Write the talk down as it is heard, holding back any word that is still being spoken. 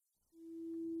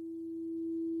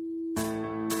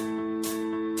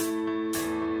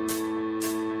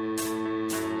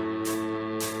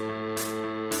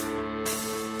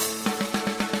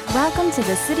Welcome to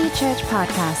the City Church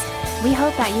Podcast. We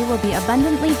hope that you will be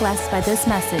abundantly blessed by this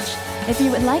message. If you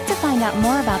would like to find out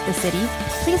more about the city,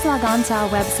 please log on to our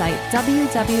website,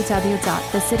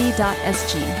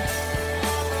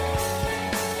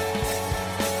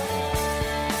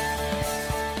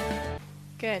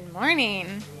 www.thecity.sg. Good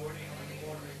morning.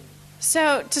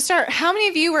 So to start, how many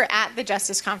of you were at the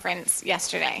Justice Conference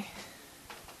yesterday?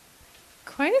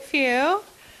 Quite a few.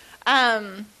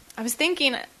 I was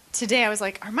thinking today, I was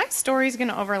like, are my stories going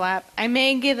to overlap? I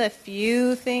may give a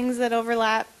few things that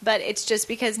overlap, but it's just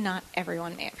because not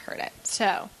everyone may have heard it.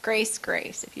 So grace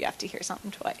if you have to hear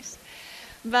something twice.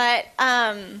 But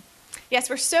yes,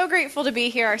 we're so grateful to be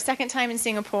here, our second time in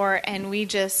Singapore, and we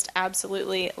just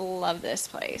absolutely love this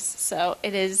place. So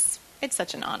it's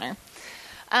such an honor.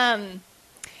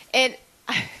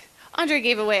 Andre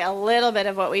gave away a little bit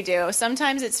of what we do.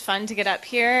 Sometimes it's fun to get up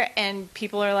here and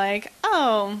people are like,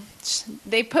 oh,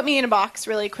 they put me in a box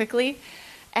really quickly.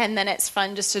 And then it's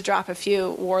fun just to drop a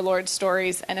few warlord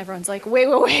stories and everyone's like,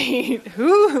 wait,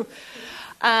 who?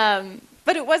 But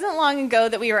it wasn't long ago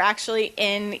that we were actually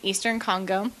in Eastern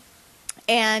Congo.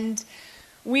 And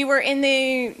we were in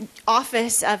the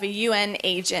office of a UN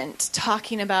agent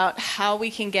talking about how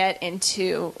we can get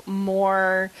into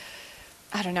more,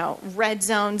 red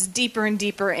zones, deeper and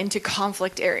deeper into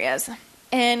conflict areas.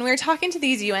 And we were talking to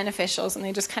these UN officials, and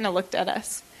they just kind of looked at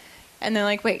us. And they're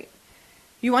like, wait,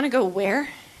 you want to go where?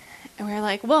 And we were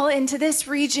like, well, into this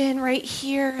region right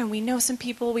here, and we know some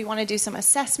people. We want to do some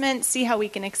assessment, see how we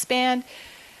can expand.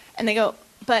 And they go,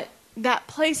 but that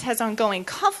place has ongoing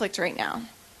conflict right now. And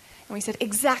we said,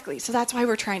 exactly, so that's why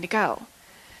we're trying to go.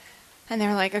 And they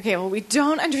were like, okay, well, we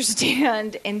don't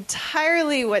understand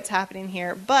entirely what's happening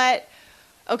here, but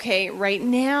okay, right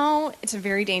now, it's a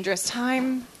very dangerous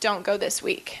time. Don't go this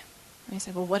week. And I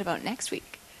said, well, what about next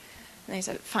week? And they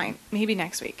said, fine, maybe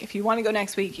next week. If you want to go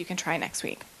next week, you can try next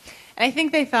week. And I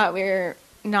think they thought we were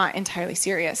not entirely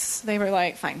serious. They were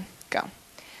like, fine, go.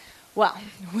 Well,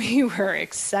 we were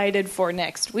excited for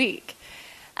next week.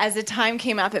 As the time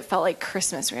came up, it felt like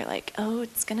Christmas. We were like, oh,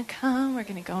 it's going to come. We're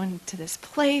going to go into this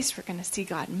place. We're going to see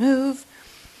God move.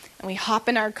 And we hop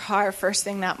in our car first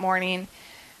thing that morning.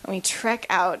 And we trek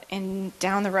out and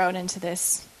down the road into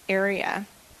this area.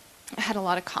 It had a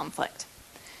lot of conflict.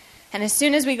 And as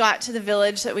soon as we got to the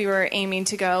village that we were aiming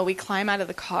to go, we climb out of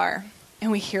the car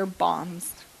and we hear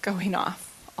bombs going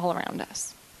off all around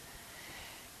us.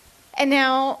 And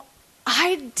now,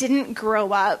 I didn't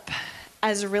grow up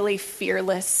as a really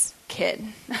fearless kid.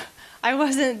 I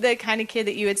wasn't the kind of kid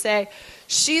that you would say,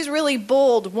 she's really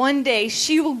bold. One day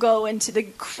she will go into the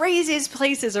craziest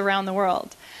places around the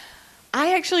world.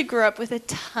 I actually grew up with a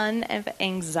ton of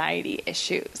anxiety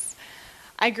issues.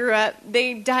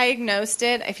 They diagnosed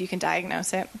it, if you can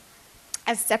diagnose it,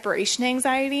 as separation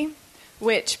anxiety,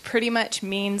 which pretty much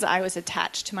means I was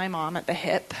attached to my mom at the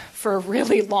hip for a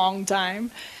really long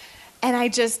time. And I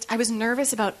was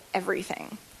nervous about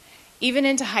everything. Even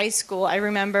into high school, I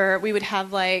remember we would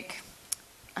have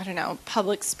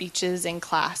public speeches in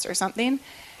class or something,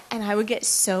 and I would get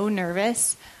so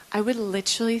nervous, I would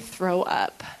literally throw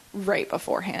up right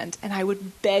beforehand, and I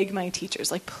would beg my teachers,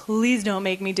 like, please don't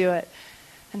make me do it.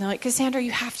 And they're like, Cassandra,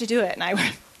 you have to do it. And I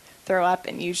would throw up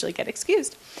and usually get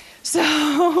excused. So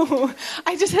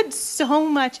I just had so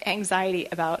much anxiety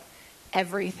about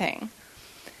everything.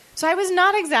 So I was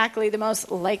not exactly the most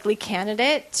likely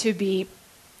candidate to be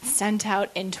sent out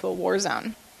into a war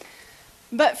zone.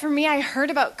 But for me, I heard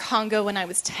about Congo when I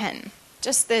was 10.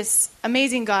 Just this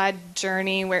amazing God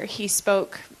journey where he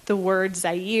spoke the word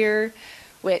Zaire,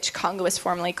 which Congo was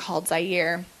formerly called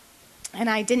Zaire. And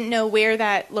I didn't know where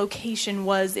that location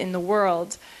was in the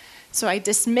world. So I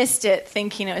dismissed it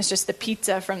thinking it was just the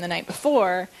pizza from the night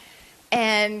before.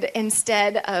 And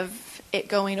instead of it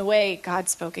going away, God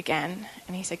spoke again.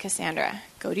 And he said, Cassandra,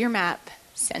 go to your map,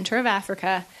 center of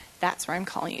Africa. That's where I'm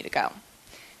calling you to go.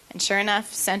 And sure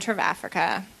enough, center of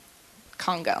Africa,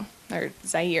 Congo, or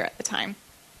Zaire at the time.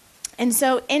 And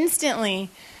so instantly,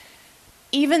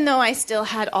 even though I still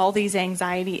had all these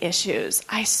anxiety issues,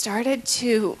 I started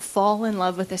to fall in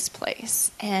love with this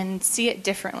place and see it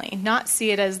differently. Not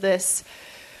see it as this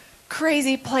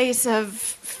crazy place of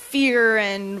fear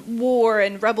and war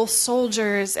and rebel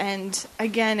soldiers. And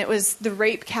again, it was the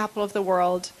rape capital of the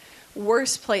world,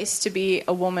 worst place to be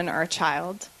a woman or a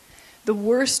child, the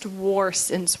worst war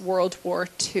since World War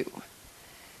II.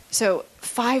 So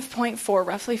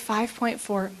roughly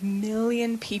 5.4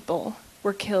 million people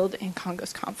were killed in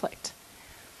Congo's conflict.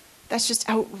 That's just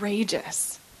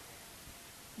outrageous.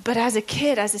 But as a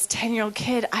kid, as this 10-year-old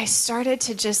kid, I started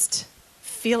to just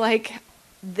feel like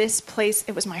this place,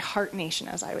 it was my heart nation,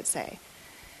 as I would say.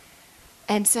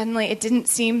 And suddenly it didn't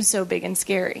seem so big and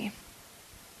scary.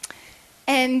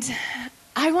 And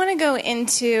I want to go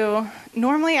into,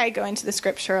 normally I go into the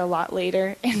scripture a lot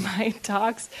later in my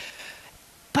talks,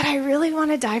 but I really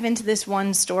want to dive into this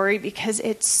one story because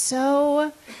it's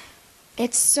so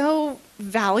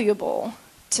valuable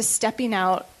to stepping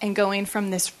out and going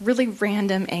from this really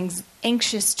random,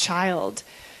 anxious child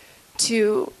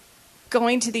to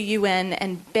going to the UN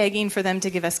and begging for them to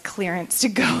give us clearance to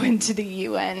go into the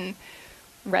UN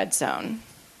red zone,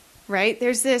 right?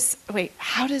 There's this, wait,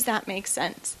 how does that make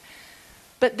sense?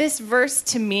 But this verse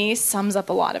to me sums up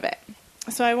a lot of it.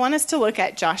 So I want us to look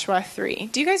at Joshua 3.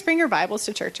 Do you guys bring your Bibles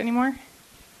to church anymore?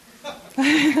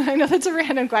 I know that's a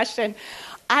random question.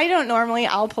 I don't normally.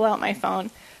 I'll pull out my phone,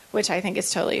 which I think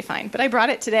is totally fine. But I brought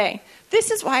it today.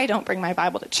 This is why I don't bring my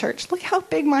Bible to church. Look how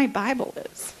big my Bible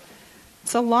is.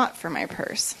 It's a lot for my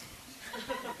purse.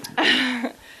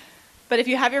 But if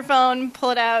you have your phone, pull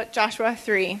it out, Joshua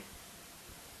 3.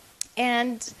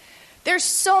 And there's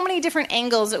so many different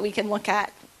angles that we can look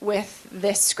at with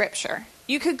this scripture.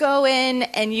 You could go in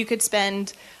and you could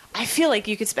spend, I feel like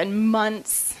you could spend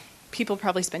months. People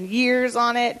probably spend years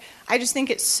on it. I just think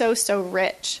it's so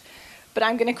rich. But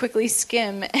I'm going to quickly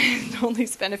skim and only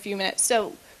spend a few minutes.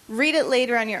 So read it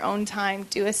later on your own time.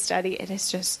 Do a study. It is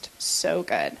just so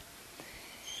good.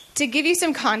 To give you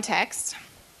some context,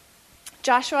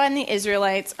 Joshua and the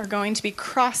Israelites are going to be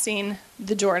crossing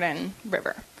the Jordan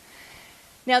River.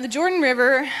 Now, the Jordan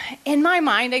River, in my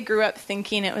mind, I grew up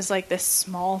thinking it was like this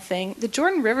small thing. The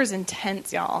Jordan River's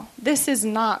intense, y'all.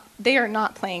 They are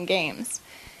not playing games.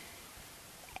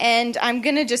 And I'm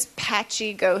going to just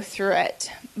patchy go through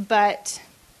it. But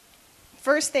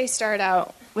first they start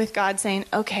out with God saying,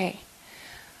 okay,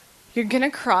 you're going to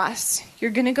cross.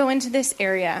 You're going to go into this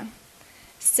area.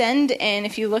 Send in,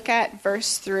 if you look at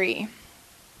verse 3.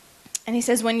 And he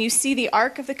says, when you see the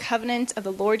ark of the covenant of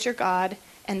the Lord your God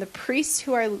and the priests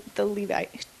who are the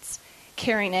Levites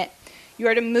carrying it, you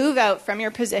are to move out from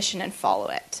your position and follow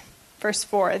it. Verse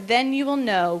 4, then you will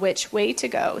know which way to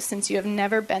go since you have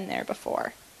never been there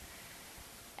before.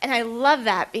 And I love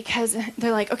that because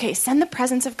they're like, okay, send the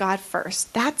presence of God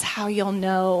first. That's how you'll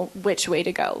know which way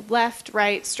to go. Left,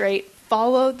 right, straight.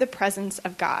 Follow the presence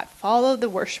of God. Follow the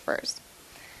worshipers.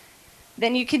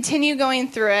 Then you continue going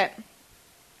through it.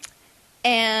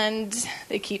 And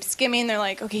they keep skimming. They're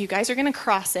like, okay, you guys are going to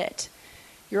cross it.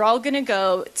 You're all going to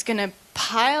go. It's going to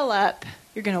pile up.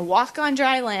 You're going to walk on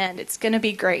dry land. It's going to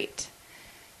be great.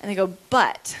 And they go,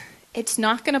 but it's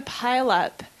not going to pile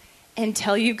up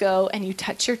until you go and you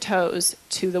touch your toes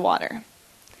to the water.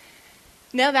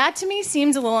 Now that to me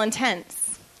seems a little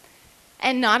intense.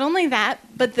 And not only that,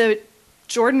 but the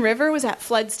Jordan River was at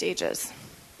flood stages.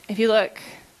 If you look,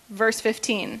 verse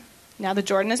 15, now the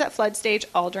Jordan is at flood stage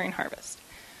all during harvest.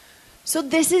 So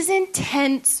this is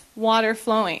intense water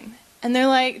flowing. And they're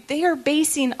like, they are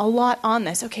basing a lot on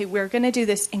this. Okay, we're going to do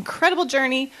this incredible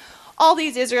journey. All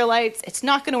these Israelites, it's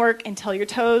not going to work until your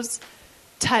toes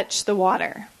touch the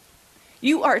water.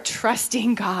 You are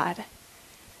trusting God.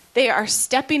 They are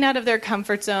stepping out of their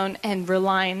comfort zone and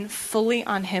relying fully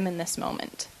on Him in this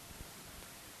moment.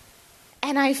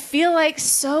 And I feel like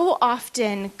so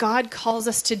often God calls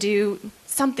us to do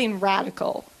something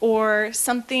radical or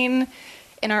something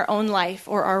in our own life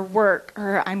or our work,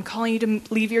 or I'm calling you to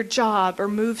leave your job or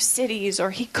move cities,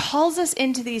 or He calls us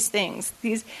into these things,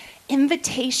 these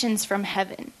invitations from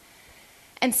heaven.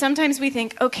 And sometimes we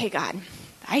think, okay, God,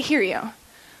 I hear you.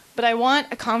 But I want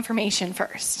a confirmation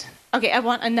first. Okay, I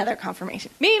want another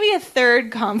confirmation. Maybe a third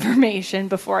confirmation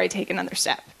before I take another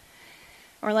step.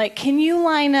 Or like, can you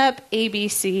line up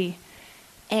ABC?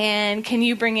 And can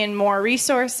you bring in more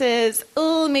resources?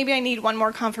 Oh, maybe I need one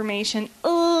more confirmation.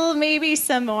 Oh, maybe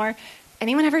some more.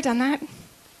 Anyone ever done that?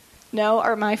 No?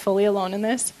 Or am I fully alone in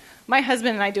this? My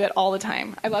husband and I do it all the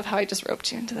time. I love how I just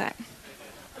roped you into that.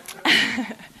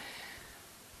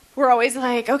 We're always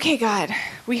like, okay, God,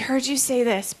 we heard you say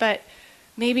this, but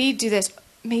maybe do this.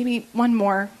 Maybe one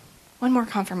more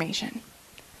confirmation.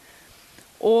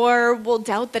 Or we'll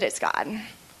doubt that it's God.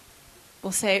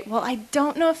 We'll say, well, I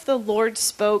don't know if the Lord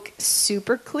spoke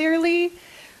super clearly.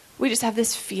 We just have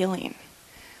this feeling.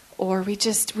 Or we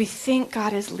think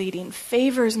God is leading.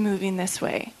 Favor's moving this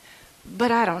way.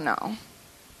 But I don't know.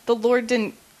 The Lord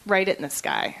didn't write it in the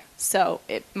sky, so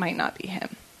it might not be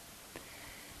Him.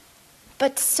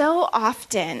 But so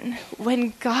often,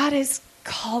 when God is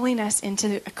calling us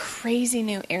into a crazy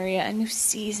new area, a new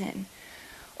season,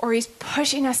 or He's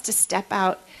pushing us to step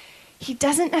out, He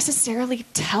doesn't necessarily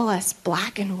tell us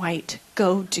black and white,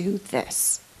 go do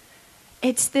this.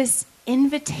 It's this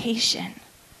invitation.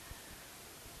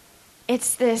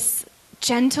 It's this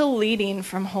gentle leading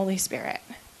from Holy Spirit.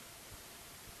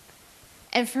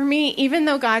 And for me, even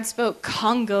though God spoke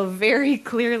Congo very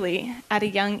clearly at a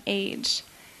young age,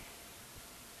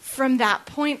 from that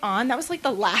point on, that was like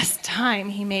the last time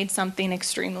he made something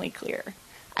extremely clear.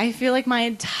 I feel like my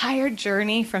entire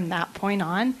journey from that point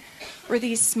on were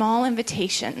these small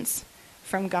invitations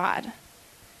from God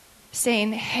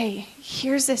saying, hey,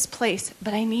 here's this place,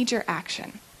 but I need your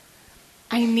action.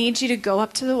 I need you to go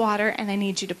up to the water, and I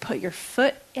need you to put your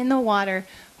foot in the water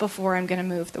before I'm going to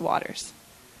move the waters.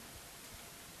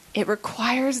 It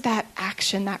requires that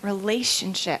action, that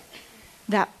relationship,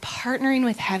 that partnering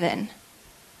with heaven.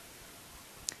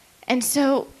 And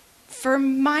so for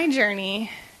my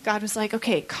journey, God was like,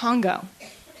 okay, Congo.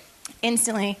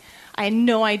 Instantly, I had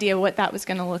no idea what that was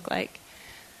going to look like.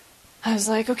 I was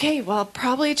like, okay, well,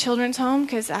 probably a children's home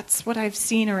because that's what I've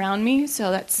seen around me,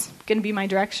 so that's going to be my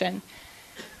direction.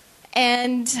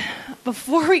 And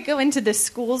before we go into the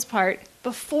schools part,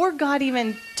 before God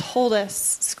even told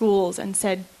us schools and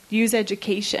said, use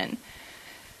education,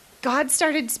 God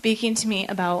started speaking to me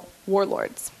about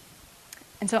warlords.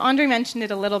 And so Andre mentioned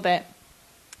it a little bit.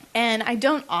 And I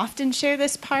don't often share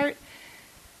this part,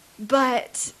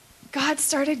 but God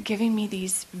started giving me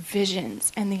these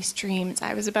visions and these dreams.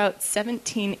 I was about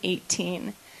 17,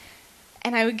 18.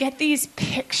 And I would get these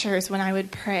pictures when I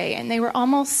would pray. And they were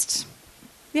almost,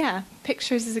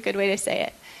 pictures is a good way to say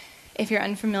it. If you're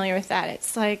unfamiliar with that,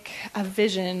 it's like a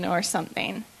vision or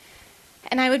something.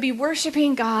 And I would be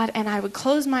worshiping God, and I would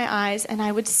close my eyes, and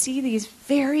I would see these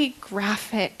very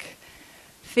graphic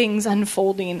things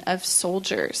unfolding of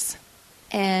soldiers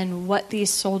and what these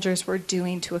soldiers were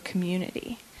doing to a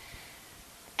community.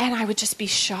 And I would just be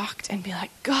shocked and be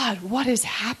like, God, what is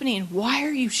happening? Why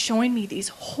are you showing me these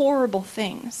horrible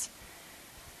things?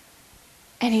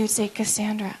 And he would say,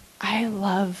 Cassandra, I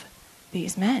love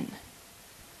these men.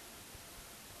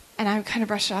 And I would kind of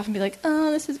brush it off and be like,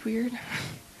 oh, this is weird.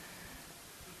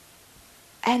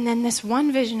 And then this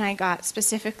one vision I got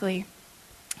specifically,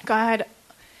 God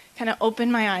kind of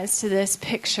opened my eyes to this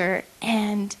picture,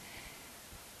 and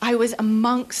I was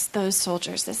amongst those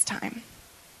soldiers this time.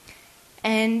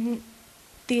 And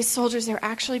these soldiers, they were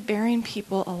actually burying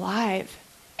people alive.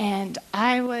 And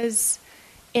I was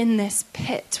in this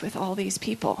pit with all these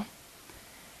people.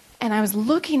 And I was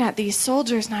looking at these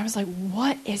soldiers, and I was like,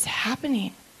 what is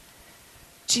happening?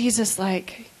 Jesus,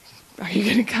 like, are you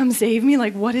going to come save me?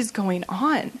 Like, what is going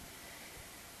on?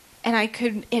 And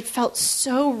it felt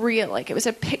so real. Like, it was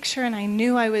a picture, and I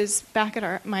knew I was back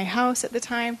at my house at the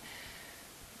time.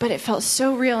 But it felt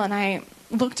so real, and I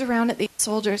looked around at these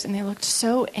soldiers, and they looked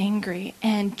so angry.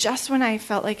 And just when I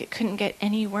felt like it couldn't get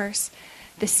any worse,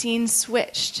 the scene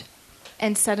switched.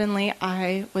 And suddenly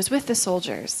I was with the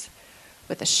soldiers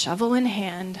with a shovel in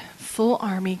hand, full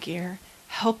army gear,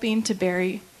 helping to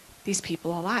bury these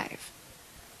people alive.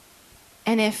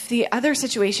 And if the other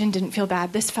situation didn't feel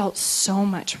bad, this felt so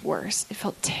much worse. It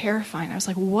felt terrifying. I was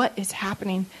like, what is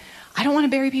happening? I don't want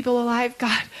to bury people alive.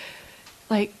 God,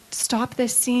 like, stop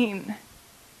this scene.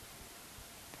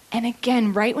 And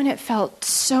again, right when it felt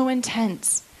so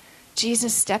intense,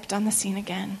 Jesus stepped on the scene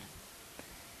again.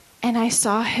 And I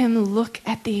saw him look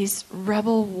at these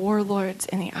rebel warlords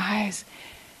in the eyes.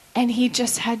 And he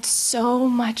just had so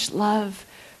much love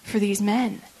for these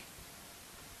men.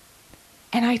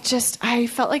 And I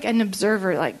felt like an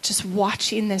observer, like just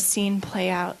watching this scene play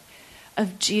out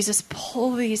of Jesus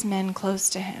pull these men close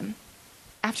to him.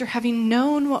 After having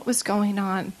known what was going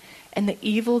on and the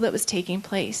evil that was taking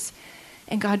place.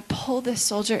 And God pulled this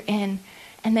soldier in,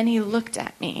 and then he looked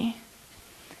at me.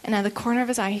 And out of the corner of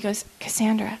his eye, he goes,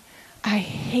 Cassandra, I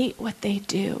hate what they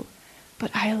do,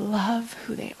 but I love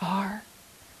who they are,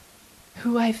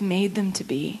 who I've made them to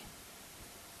be.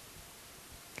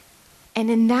 And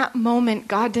in that moment,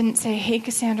 God didn't say, hey,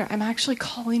 Cassandra, I'm actually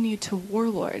calling you to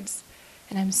warlords,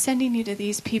 and I'm sending you to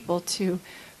these people to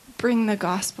bring the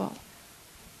gospel.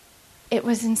 It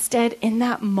was instead, in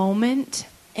that moment,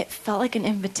 it felt like an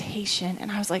invitation. And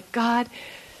I was like, God,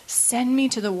 send me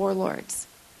to the warlords.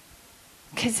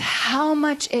 Because how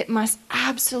much it must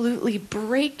absolutely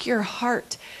break your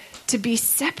heart to be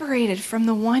separated from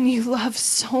the one you love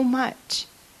so much.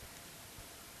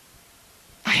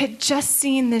 I had just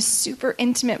seen this super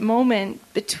intimate moment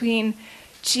between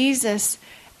Jesus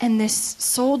and this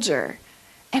soldier.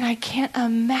 And I can't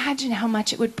imagine how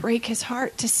much it would break his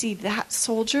heart to see that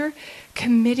soldier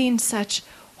committing such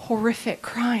horrific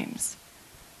crimes.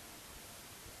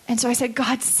 And so I said,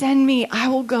 God, send me. I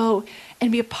will go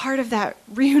and be a part of that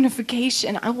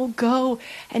reunification. I will go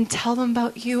and tell them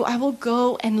about you. I will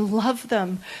go and love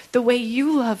them the way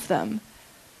you love them.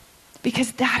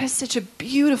 because that is such a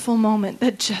beautiful moment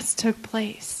that just took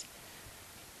place.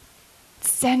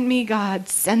 Send me, God.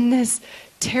 Send this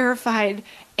terrified,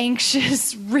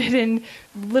 anxious-ridden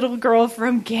little girl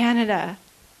from Canada.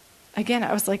 Again,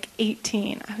 I was like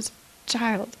 18. I was a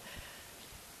child.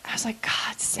 I was like,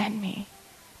 God, send me.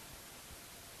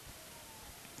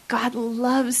 God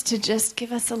loves to just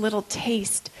give us a little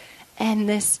taste and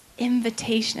this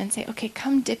invitation and say, okay,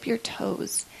 come dip your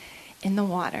toes in the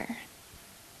water.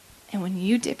 And when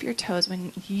you dip your toes,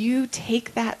 when you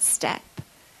take that step,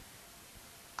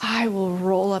 I will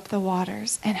roll up the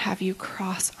waters and have you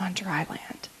cross on dry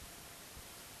land.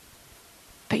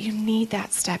 But you need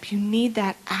that step. You need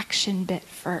that action bit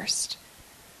first.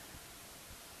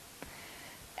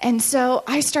 And so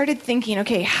I started thinking,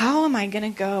 okay, how am I going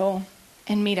to go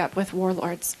and meet up with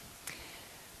warlords?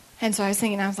 And so I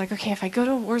was like, okay, if I go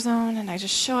to a war zone and I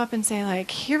just show up and say, like,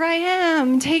 here I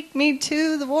am, take me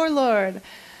to the warlord. I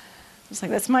was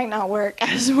like, this might not work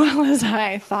as well as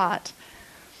I thought.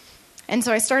 And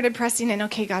so I started pressing in,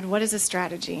 okay, God, what is a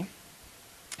strategy?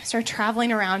 I started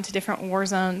traveling around to different war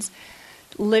zones,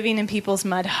 living in people's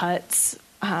mud huts,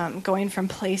 going from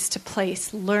place to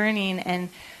place, learning and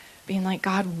being like,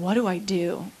 God, what do I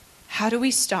do? How do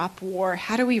we stop war?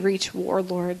 How do we reach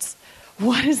warlords?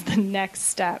 What is the next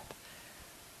step?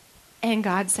 And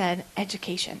God said,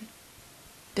 education.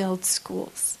 Build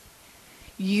schools.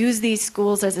 Use these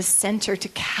schools as a center to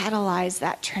catalyze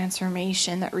that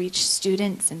transformation that reach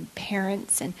students and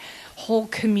parents and whole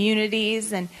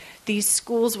communities. And these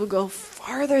schools will go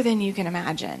farther than you can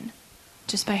imagine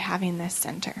just by having this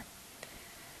center.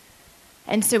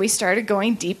 And so we started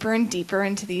going deeper and deeper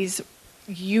into these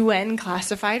UN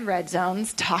classified red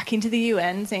zones, talking to the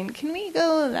UN, saying, can we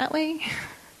go that way?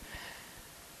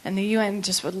 And the UN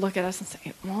just would look at us and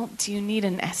say, well, do you need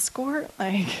an escort?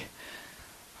 Like,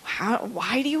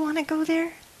 why do you want to go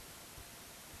there?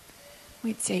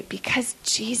 We'd say, because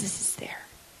Jesus is there.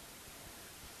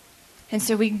 And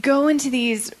so we go into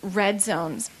these red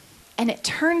zones, and it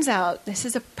turns out this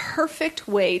is a perfect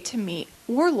way to meet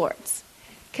warlords,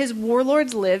 because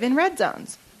warlords live in red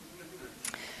zones.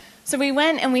 So we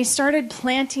went and we started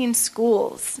planting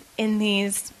schools in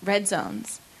these red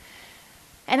zones.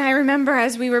 And I remember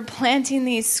as we were planting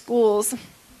these schools,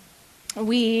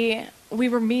 we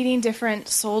were meeting different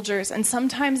soldiers, and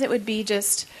sometimes it would be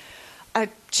just a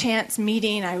chance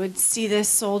meeting. I would see this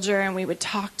soldier and we would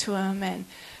talk to him, and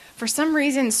for some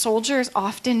reason soldiers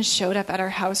often showed up at our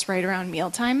house right around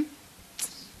mealtime.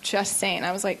 Just saying.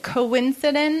 I was like,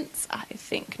 coincidence? I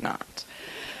think not.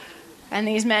 And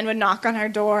these men would knock on our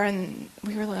door, and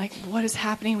we were like, what is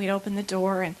happening? We'd open the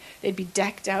door, and they'd be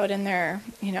decked out in their,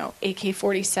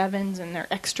 AK-47s and their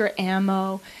extra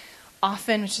ammo.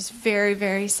 Often, which is very,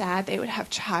 very sad, they would have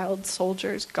child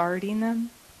soldiers guarding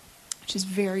them, which is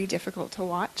very difficult to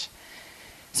watch.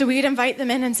 So we'd invite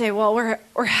them in and say, well,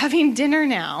 we're having dinner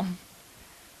now.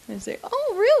 And they'd say,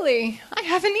 oh, really? I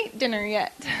haven't eaten dinner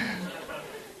yet.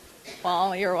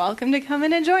 Well, you're welcome to come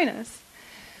in and join us.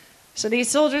 So these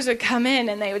soldiers would come in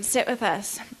and they would sit with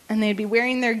us, and they'd be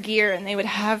wearing their gear, and they would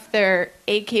have their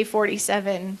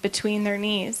AK-47 between their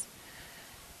knees.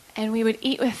 And we would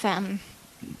eat with them,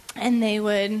 and they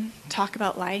would talk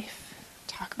about life,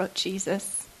 talk about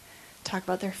Jesus, talk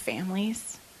about their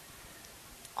families.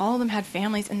 All of them had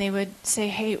families, and they would say,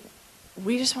 hey,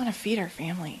 we just want to feed our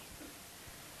family.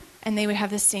 And they would have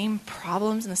the same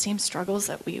problems and the same struggles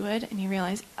that we would, and you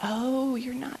realize, oh,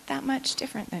 you're not that much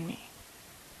different than me.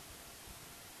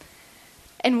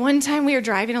 And one time we were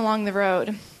driving along the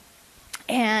road,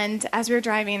 and as we were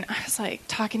driving, I was like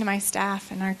talking to my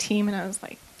staff and our team, and I was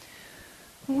like,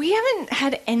 we haven't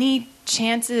had any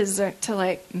chances to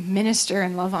like minister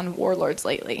and love on warlords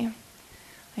lately.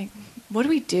 Like, what do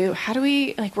we do? How do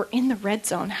we, we're in the red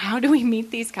zone. How do we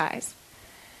meet these guys?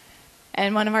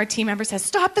 And one of our team members says,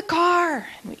 stop the car.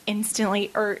 And we instantly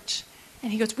urge.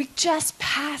 And he goes, we just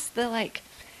passed the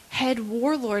head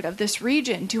warlord of this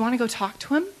region. Do you want to go talk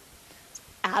to him?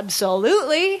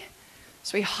 Absolutely.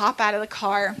 So we hop out of the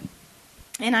car.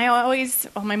 And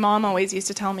my mom always used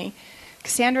to tell me,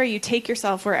 Cassandra, you take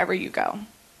yourself wherever you go.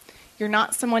 You're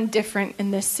not someone different in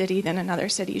this city than another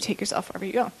city. You take yourself wherever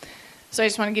you go. So I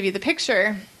just want to give you the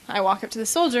picture. I walk up to the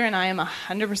soldier, and I am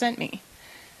 100% me.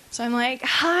 So I'm like,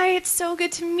 hi, it's so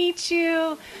good to meet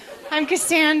you. I'm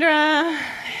Cassandra.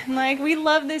 And we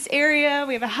love this area.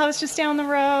 We have a house just down the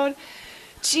road.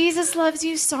 Jesus loves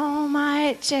you so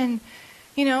much. And,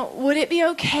 would it be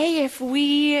okay if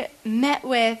we met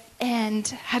with and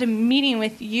had a meeting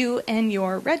with you and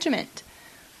your regiment?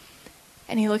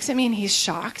 And he looks at me and he's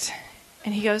shocked.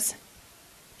 And he goes,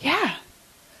 yeah,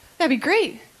 that'd be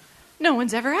great. No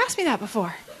one's ever asked me that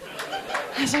before.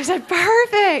 So I said,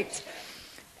 perfect.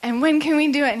 And when can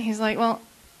we do it? And he's like, well,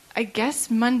 I guess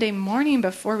Monday morning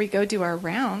before we go do our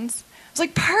rounds. I was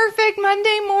like, perfect,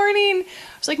 Monday morning.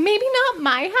 I was like, maybe not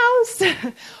my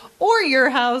house or your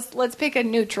house. Let's pick a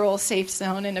neutral, safe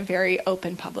zone in a very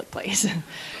open public place.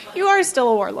 You are still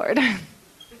a warlord.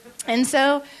 And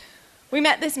so we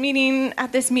met this meeting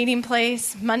at this meeting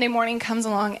place. Monday morning comes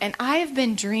along, and I've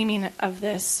been dreaming of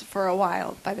this for a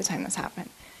while by the time this happened.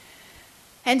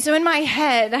 And so in my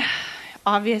head,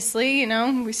 obviously,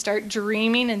 we start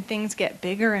dreaming and things get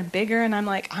bigger and bigger, and I'm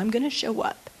like, I'm going to show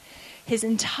up. His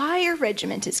entire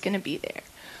regiment is going to be there.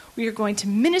 We are going to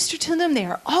minister to them. They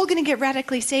are all going to get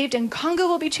radically saved, and Congo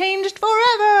will be changed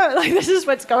forever. Like, this is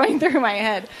what's going through my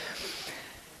head.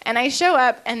 And I show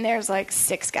up, and there's like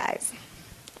 6 guys.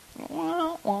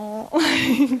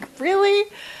 Like, really?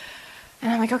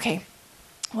 And I'm like, okay,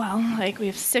 well, like, we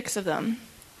have 6 of them.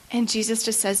 And Jesus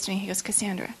just says to me, he goes,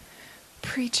 Cassandra,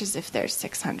 preach as if there's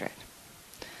 600.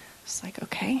 It's like,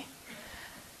 okay.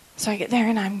 So I get there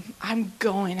and I'm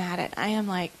going at it. I am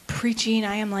like preaching.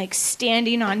 I am like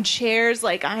standing on chairs.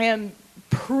 Like I am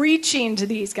preaching to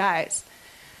these guys.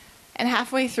 And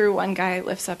halfway through, one guy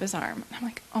lifts up his arm. And I'm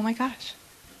like, oh my gosh,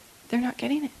 they're not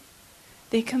getting it.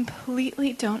 They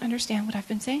completely don't understand what I've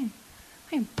been saying.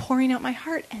 I am pouring out my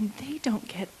heart and they don't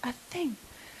get a thing.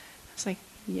 I was like,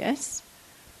 yes.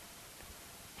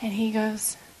 And he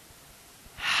goes,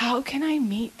 how can I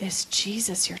meet this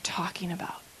Jesus you're talking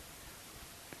about?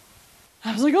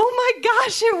 I was like, oh my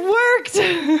gosh,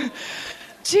 it worked.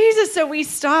 Jesus. So we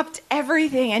stopped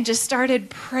everything and just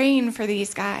started praying for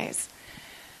these guys.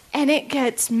 And it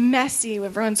gets messy.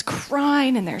 Everyone's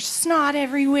crying and there's snot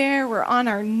everywhere. We're on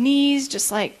our knees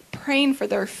just like praying for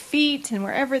their feet and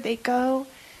wherever they go.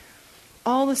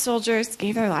 All the soldiers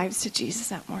gave their lives to Jesus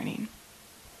that morning.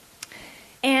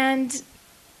 And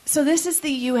so this is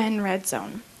the UN red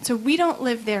zone. So we don't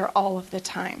live there all of the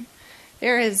time.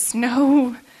 There is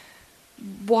no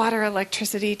water,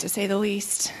 electricity, to say the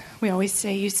least. We always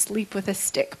say you sleep with a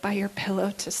stick by your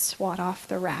pillow to swat off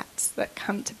the rats that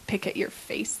come to pick at your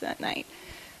face that night.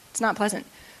 It's not pleasant.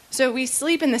 So we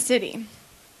sleep in the city.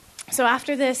 So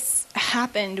after this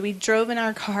happened, we drove in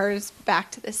our cars back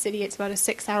to the city. It's about a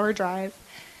 6-hour drive.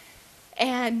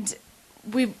 And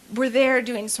we were there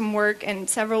doing some work, and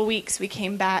several weeks we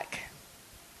came back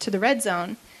to the red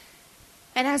zone.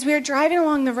 And as we were driving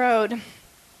along the road,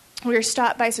 we were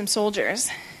stopped by some soldiers.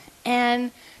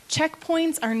 And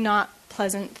checkpoints are not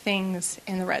pleasant things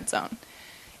in the red zone.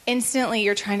 Instantly,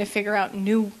 you're trying to figure out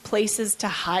new places to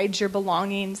hide your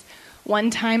belongings. One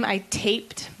time, I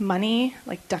taped money,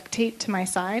 like duct tape, to my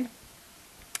side.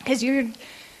 Because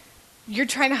you're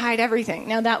trying to hide everything.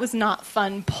 Now, that was not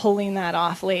fun pulling that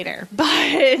off later.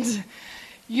 But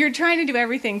you're trying to do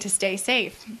everything to stay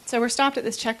safe. So we're stopped at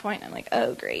this checkpoint. I'm like,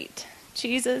 oh, great.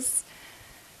 Jesus.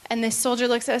 And this soldier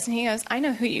looks at us and he goes, I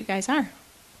know who you guys are.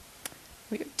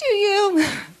 We go, do you?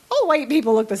 All white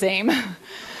people look the same.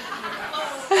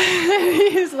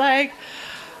 He's like,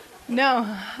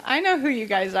 no, I know who you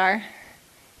guys are.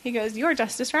 He goes, you're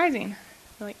Justice Rising.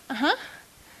 We're like, uh-huh.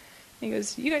 He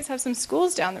goes, you guys have some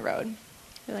schools down the road.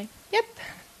 We're like, yep.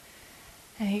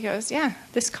 And he goes, yeah,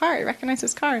 this car, I recognize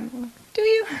this car. And we're like, do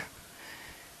you?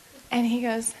 And he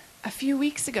goes, a few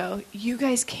weeks ago, you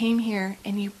guys came here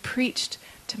and you preached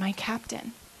to my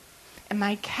captain. And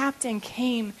my captain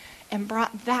came and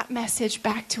brought that message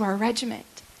back to our regiment.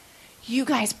 You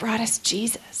guys brought us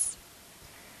Jesus.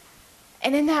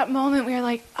 And in that moment, we were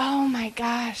like, oh my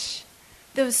gosh,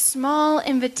 those small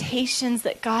invitations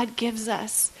that God gives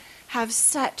us have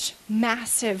such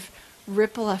massive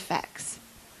ripple effects.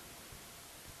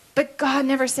 But God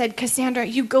never said, Cassandra,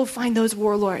 you go find those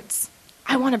warlords.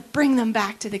 I want to bring them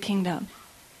back to the kingdom.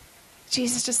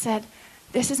 Jesus just said,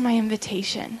 this is my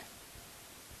invitation.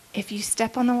 If you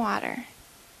step in the water,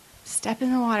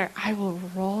 I will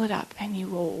roll it up and you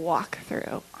will walk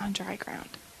through on dry ground.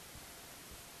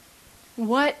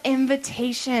 What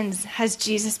invitations has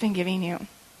Jesus been giving you?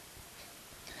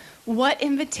 What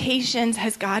invitations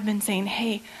has God been saying,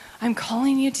 hey, I'm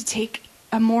calling you to take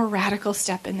a more radical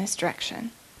step in this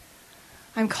direction.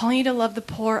 I'm calling you to love the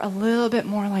poor a little bit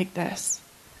more like this.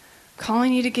 I'm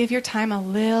calling you to give your time a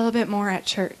little bit more at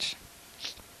church.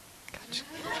 Gotcha.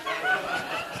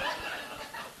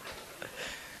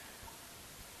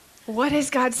 What is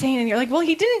God saying? And you're like, well,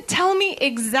 he didn't tell me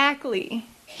exactly.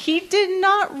 He did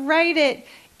not write it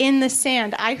in the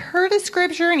sand. I heard a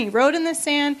scripture and he wrote in the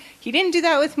sand. He didn't do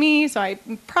that with me, so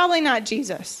I'm probably not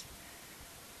Jesus.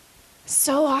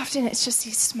 So often it's just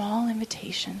these small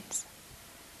invitations.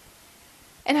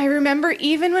 And I remember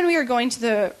even when we were going to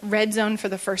the red zone for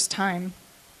the first time,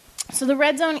 So the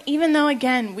red zone, even though,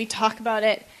 again, we talk about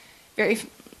it very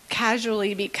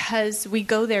casually because we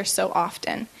go there so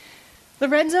often, the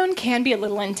red zone can be a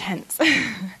little intense.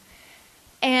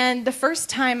 And the first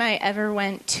time I ever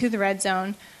went to the red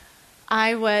zone,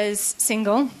 I was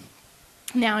single.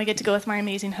 Now I get to go with my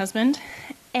amazing husband.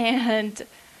 And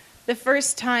the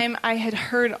first time I had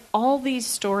heard all these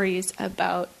stories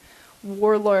about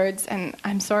warlords, and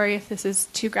I'm sorry if this is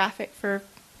too graphic for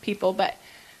people, but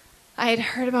I had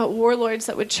heard about warlords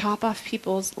that would chop off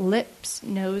people's lips,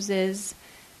 noses,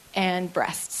 and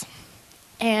breasts.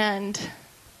 And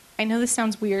I know this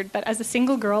sounds weird, but as a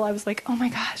single girl, I was like, oh my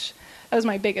gosh, that was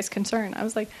my biggest concern. I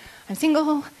was like, I'm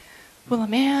single. Will a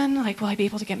man, will I be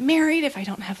able to get married if I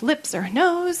don't have lips or a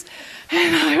nose?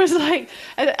 And I was like,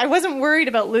 I wasn't worried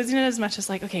about losing it as much as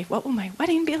okay, what will my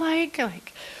wedding be like?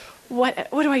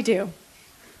 What do I do?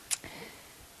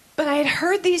 But I had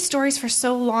heard these stories for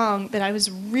so long that I was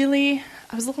a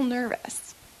little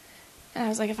nervous. And I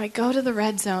was like, if I go to the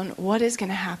red zone, what is going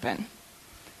to happen?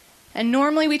 And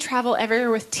normally we travel everywhere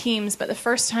with teams, but the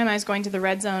first time I was going to the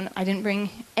red zone, I didn't bring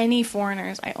any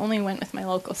foreigners. I only went with my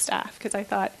local staff because I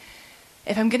thought,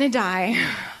 if I'm going to die,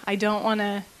 I don't want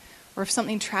to, or if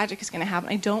something tragic is going to happen,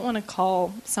 I don't want to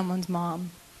call someone's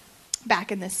mom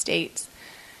back in the States.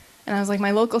 And I was like,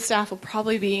 my local staff will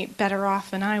probably be better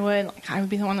off than I would. I would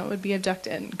be the one that would be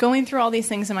abducted. Going through all these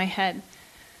things in my head.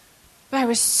 But I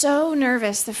was so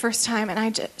nervous the first time, and I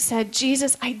just said,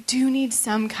 Jesus, I do need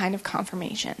some kind of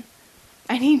confirmation.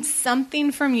 I need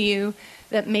something from you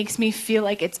that makes me feel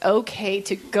like it's okay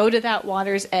to go to that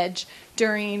water's edge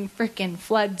during frickin'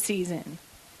 flood season.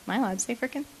 Am I allowed to say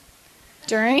frickin'?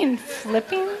 During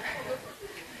flipping?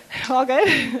 All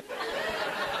good?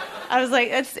 I was like,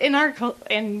 it's in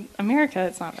America,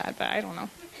 it's not bad, but I don't know.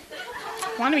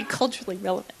 I want to be culturally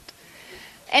relevant.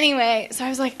 Anyway, so I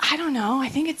was like, I don't know. I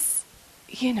think it's,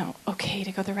 okay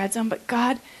to go to the red zone, but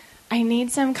God, I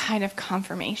need some kind of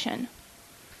confirmation.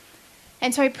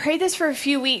 And so I prayed this for a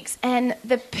few weeks, and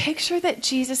the picture that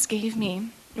Jesus gave me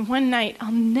one night,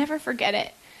 I'll never forget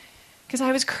it, because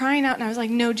I was crying out, and I was like,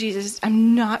 no, Jesus,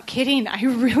 I'm not kidding. I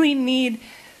really need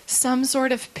some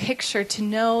sort of picture to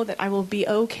know that I will be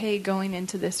okay going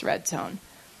into this red zone.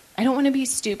 I don't want to be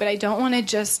stupid. I don't want to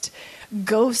just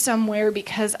go somewhere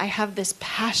because I have this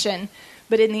passion,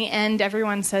 but in the end,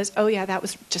 everyone says, oh yeah, that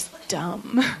was just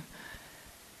dumb.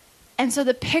 And so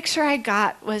the picture I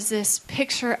got was this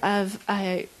picture of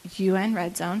a UN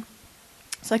red zone.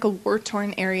 It's like a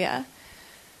war-torn area,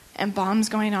 and bombs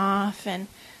going off and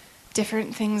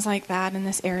different things like that in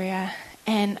this area.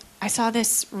 And I saw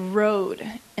this road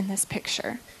in this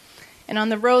picture. And on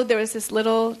the road, there was this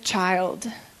little child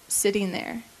sitting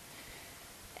there.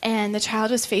 And the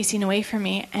child was facing away from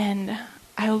me, and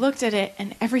I looked at it,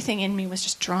 and everything in me was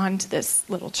just drawn to this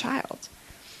little child.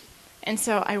 And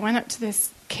so I went up to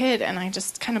this kid, and I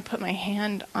just kind of put my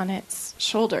hand on its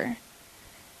shoulder.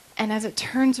 And as it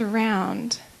turns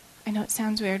around, I know it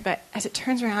sounds weird, but as it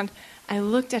turns around, I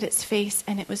looked at its face,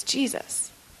 and it was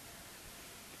Jesus.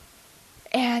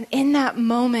 And in that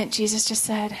moment, Jesus just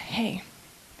said, hey,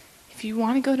 if you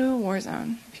want to go to a war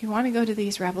zone, if you want to go to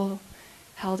these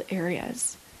rebel-held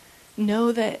areas,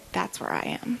 know that that's where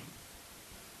I am.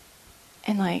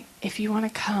 And if you want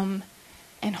to come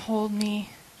and hold me,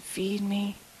 feed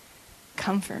me,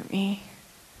 comfort me,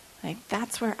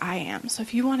 that's where I am. So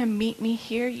if you want to meet me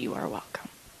here, you are welcome.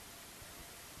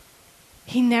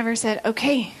 He never said,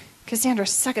 okay, Cassandra,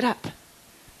 suck it up.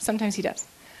 Sometimes he does.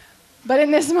 But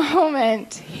in this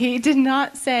moment, he did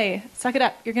not say, suck it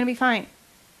up, you're going to be fine.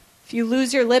 If you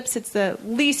lose your lips, it's the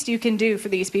least you can do for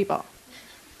these people.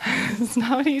 That's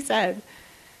not what he said.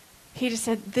 He just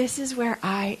said, this is where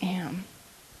I am.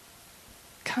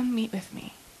 Come meet with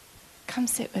me. Come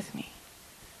sit with me.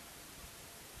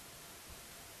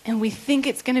 And we think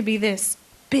it's going to be this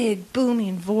big,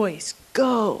 booming voice.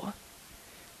 Go.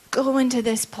 Go into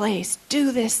this place.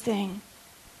 Do this thing.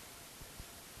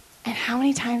 And how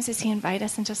many times does he invite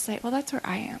us and just say, well, that's where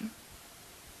I am.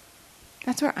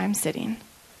 That's where I'm sitting.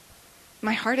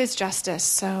 My heart is justice,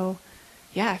 so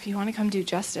yeah, if you want to come do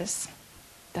justice,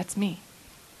 that's me.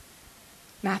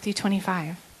 Matthew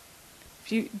 25.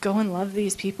 If you go and love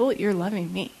these people, you're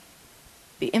loving me.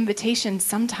 The invitation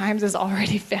sometimes is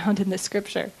already found in the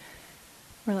scripture.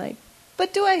 We're like,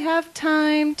 but do I have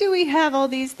time? Do we have all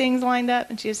these things lined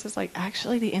up? And Jesus is like,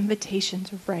 actually, the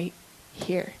invitation's right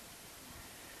here.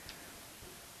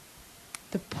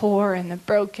 The poor and the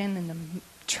broken and the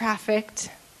trafficked.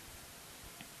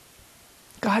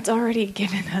 God's already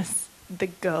given us the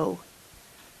go.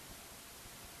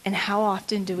 And how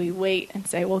often do we wait and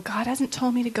say, well, God hasn't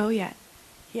told me to go yet.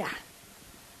 Yeah.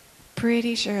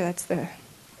 Pretty sure that's the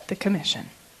the commission.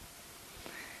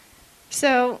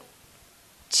 So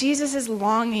Jesus is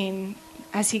longing,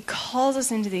 as he calls us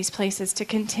into these places, to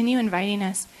continue inviting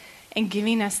us and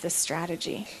giving us this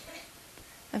strategy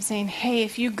of saying, hey,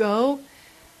 if you go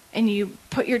and you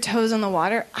put your toes on the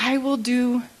water, I will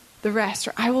do the rest,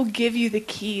 or I will give you the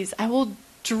keys. I will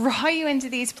draw you into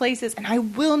these places, and I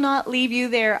will not leave you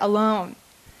there alone.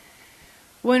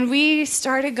 When we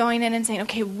started going in and saying,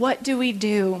 okay, what do we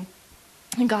do?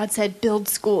 And God said, build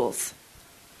schools.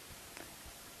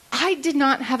 I did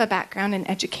not have a background in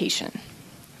education.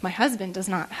 My husband does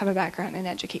not have a background in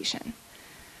education.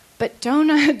 But do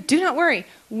not worry.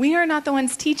 We are not the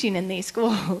ones teaching in these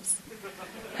schools.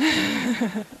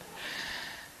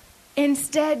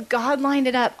 Instead, God lined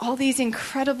it up, all these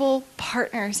incredible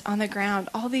partners on the ground,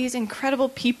 all these incredible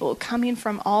people coming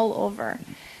from all over.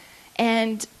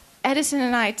 And Edison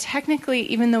and I, technically,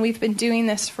 even though we've been doing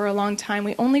this for a long time,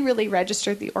 we only really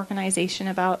registered the organization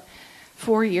about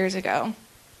 4 years ago.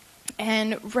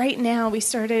 And right now we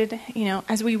started,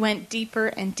 as we went deeper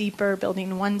and deeper,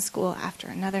 building one school after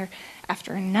another.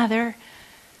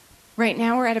 Right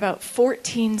now we're at about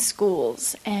 14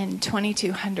 schools and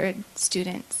 2,200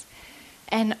 students.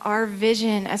 And our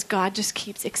vision, as God just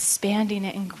keeps expanding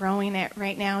it and growing it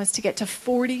right now, is to get to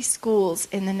 40 schools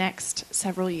in the next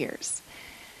several years.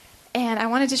 And I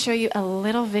wanted to show you a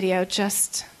little video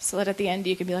just so that at the end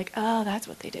you could be like, oh, that's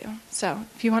what they do. So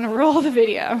if you want to roll the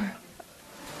video.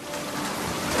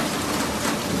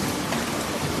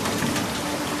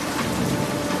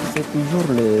 C'est toujours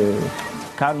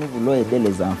quand nous voulons aider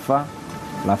les enfants,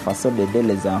 la façon d'aider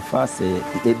les enfants, c'est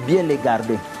de bien les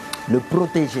garder, le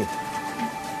protéger.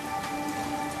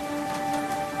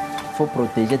 Il faut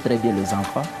protéger très bien les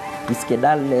enfants, puisque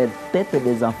dans les têtes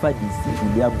des enfants d'ici,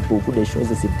 il y a beaucoup de choses,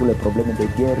 surtout les problèmes de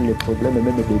guerre, les problèmes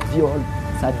même de viol,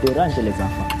 ça dérange les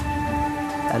enfants.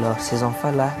 Alors ces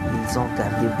enfants-là, ils ont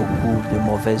gardé beaucoup de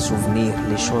mauvais souvenirs,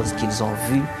 les choses qu'ils ont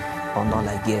vues pendant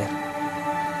la guerre.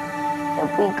 Et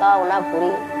puis quand on a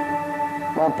pourri,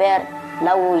 mon père,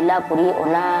 là où il a pourri,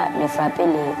 on a les frappé.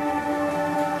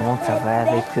 On travaillait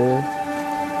avec eux,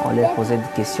 on leur posait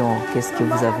des questions. Qu'est-ce que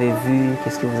vous avez vu?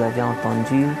 Qu'est-ce que vous avez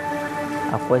entendu?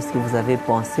 À quoi est-ce que vous avez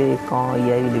pensé quand il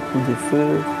y a eu les coups de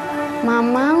feu?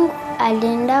 Mamangu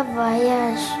alienda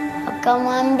voyage,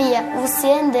 akamwambia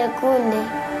usiende kule,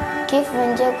 kifo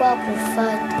nje kwa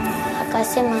kufata.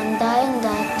 Akasema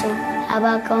ndaenda tu,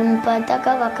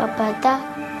 abakampataka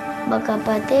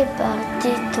bakapate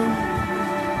parti tout.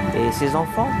 Et ces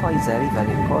enfants, quand ils arrivent à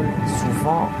l'école,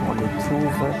 souvent on les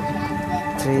trouve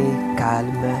très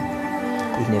calmes,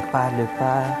 ils ne parlent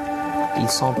pas, ils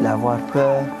semblent avoir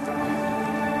peur.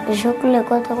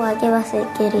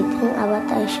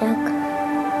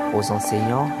 Aux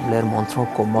enseignants, leur montrons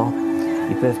comment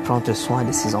ils peuvent prendre soin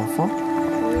de ces enfants,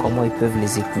 comment ils peuvent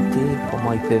les écouter,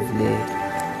 comment ils peuvent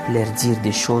leur dire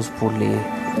des choses pour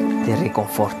les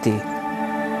réconforter.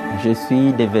 Je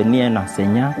suis devenu un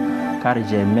enseignant car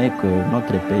j'aimais que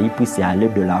notre pays puisse aller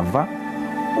de l'avant.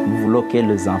 Nous voulons que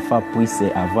les enfants puissent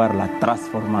avoir la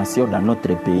transformation dans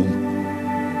notre pays.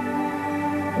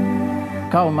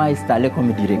 Quand on m'a installé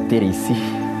comme directeur ici,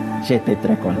 j'étais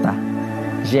très content.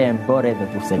 J'ai un beau rêve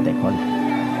pour cette école.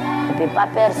 Tu ne peux pas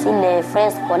faire si les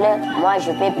frais scolaires, moi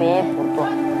je peux payer pour toi.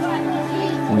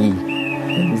 Oui,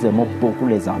 nous aimons beaucoup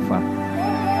les enfants.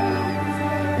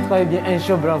 Soyez bien, un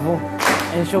chaud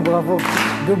bravo,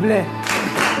 doublé.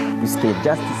 Puisque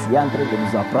Justice est en train de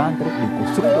nous apprendre de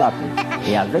construire la paix.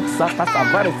 Et avec ça, quand ça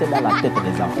va rester dans la tête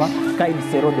des enfants, quand ils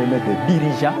seront demain de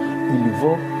dirigeants, ils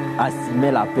vont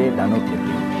assumer la paix dans notre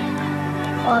pays.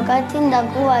 Wakati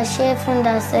ndakuwa shefu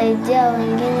ndasaidia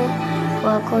wengine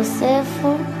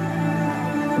wakosefu,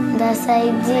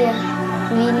 ndasaidia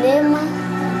vilema,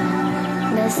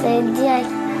 ndasaidia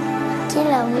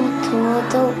kila mtu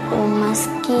wote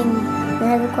umaskini.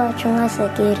 Naweza kuwa wachunga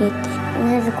security,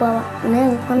 naweza kuwa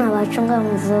na wachunga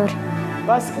mzuri.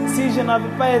 Parce que si je n'avais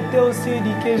pas été aussi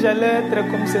éduqué, j'allais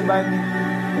être comme ces bandits.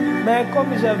 Mais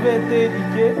comme j'avais été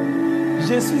éduqué,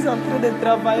 je suis en train de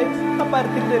travailler à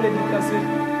partir de l'éducation.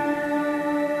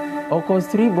 On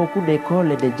construit beaucoup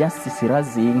d'écoles de Justice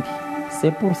Rising,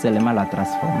 c'est pour seulement la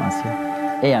transformation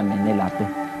et amener la paix.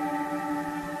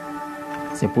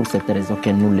 C'est pour cette raison que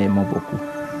nous l'aimons beaucoup.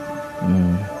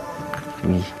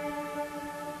 Oui.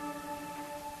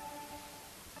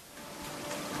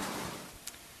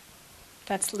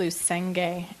 That's Lou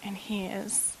Senge, and he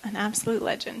is an absolute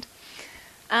legend.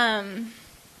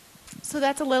 So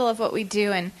that's a little of what we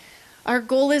do, and our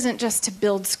goal isn't just to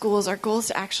build schools. Our goal is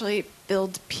to actually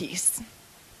build peace.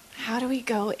 How do we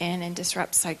go in and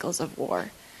disrupt cycles of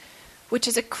war? Which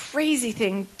is a crazy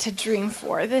thing to dream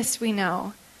for. This we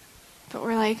know. But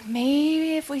we're like,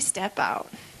 maybe if we step out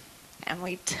and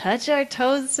we touch our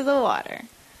toes to the water,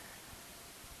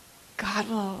 God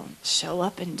will show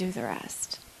up and do the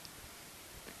rest.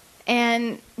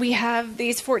 And we have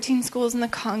these 14 schools in the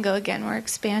Congo. Again, we're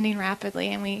expanding rapidly,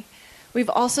 and we've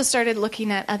also started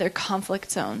looking at other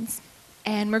conflict zones.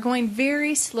 And we're going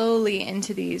very slowly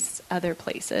into these other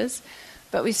places,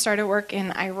 but we started work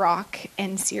in Iraq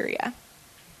and Syria.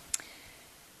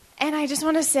 And I just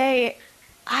want to say,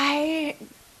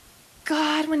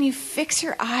 God, when you fix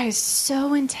your eyes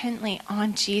so intently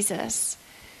on Jesus,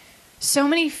 so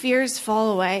many fears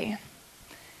fall away,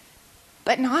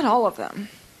 but not all of them.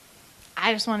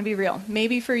 I just want to be real.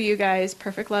 Maybe for you guys,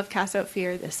 perfect love casts out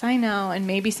fear. This I know, and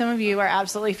maybe some of you are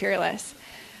absolutely fearless.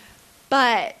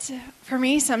 But for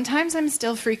me, sometimes I'm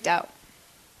still freaked out.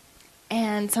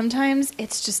 And sometimes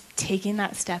it's just taking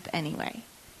that step anyway.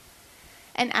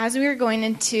 And as we were going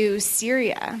into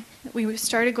Syria, we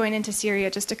started going into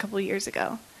Syria just a couple of years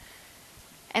ago.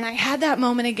 And I had that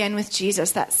moment again with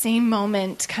Jesus, that same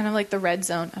moment, kind of like the red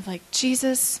zone of like,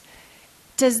 Jesus,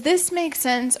 does this make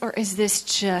sense, or is this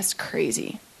just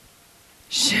crazy?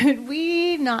 Should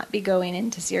we not be going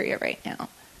into Syria right now?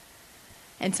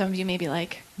 And some of you may be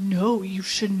like, no, you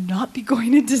should not be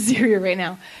going into Syria right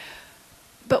now.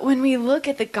 But when we look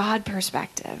at the God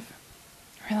perspective,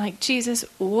 we're like, Jesus,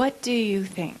 what do you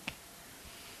think?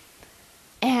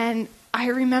 And I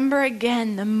remember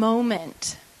again the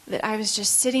moment that I was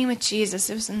just sitting with Jesus.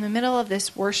 It was in the middle of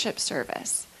this worship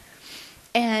service.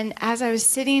 And as I was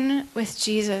sitting with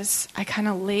Jesus, I kind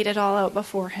of laid it all out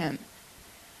before him.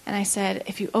 And I said,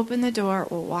 if you open the door,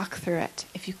 we'll walk through it.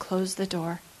 If you close the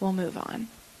door, we'll move on.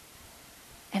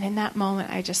 And in that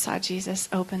moment, I just saw Jesus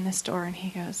open this door, and he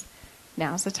goes,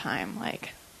 now's the time.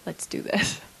 Like, let's do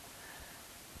this.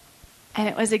 And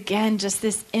it was, again, just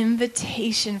this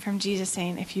invitation from Jesus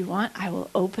saying, if you want, I will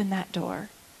open that door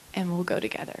and we'll go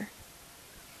together.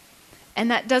 And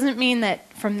that doesn't mean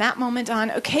that from that moment on,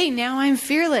 okay, now I'm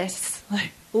fearless.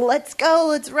 Like, let's go,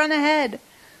 let's run ahead.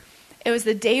 It was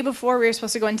the day before we were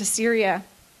supposed to go into Syria,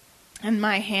 and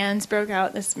my hands broke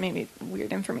out. This may be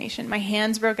weird information. My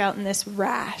hands broke out in this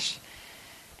rash.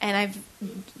 And I've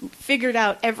figured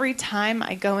out every time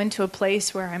I go into a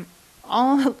place where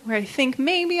where I think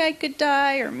maybe I could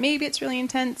die, or maybe it's really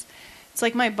intense, it's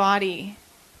like my body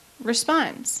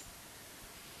responds.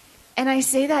 And I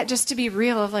say that just to be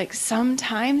real, of like,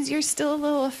 sometimes you're still a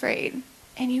little afraid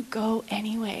and you go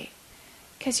anyway,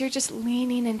 because you're just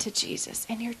leaning into Jesus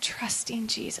and you're trusting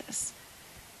Jesus,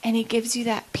 and he gives you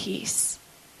that peace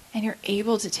and you're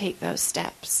able to take those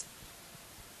steps.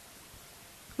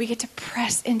 We get to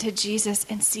press into Jesus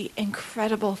and see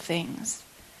incredible things.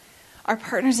 Our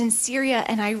partners in Syria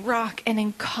and Iraq and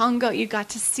in Congo, you got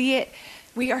to see it.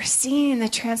 We are seeing the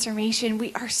transformation.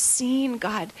 We are seeing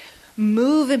God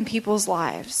move in people's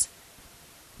lives.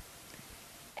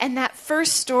 And that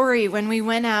first story, when we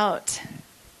went out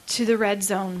to the red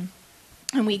zone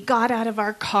and we got out of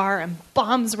our car and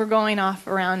bombs were going off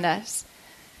around us,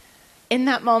 in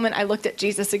that moment I looked at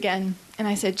Jesus again and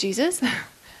I said, Jesus,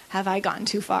 have I gone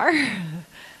too far?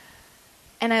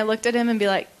 And I looked at him and be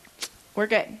like, we're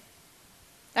good.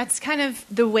 That's kind of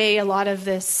the way a lot of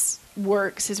this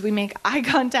works, is we make eye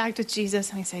contact with Jesus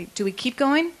and we say, do we keep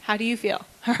going? How do you feel?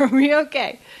 Are we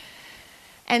okay?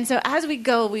 And so as we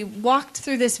go, we walked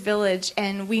through this village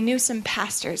and we knew some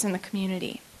pastors in the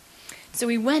community. So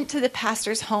we went to the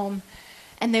pastor's home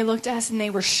and they looked at us and they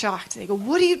were shocked. They go,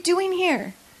 what are you doing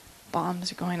here?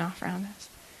 Bombs are going off around us.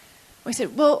 We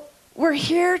said, well, we're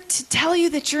here to tell you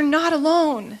that you're not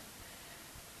alone.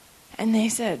 And they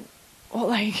said, well,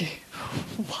 like,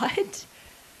 what?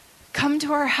 Come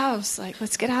to our house. Like,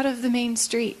 let's get out of the main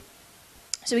street.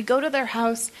 So we go to their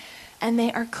house, and they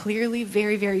are clearly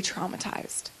very, very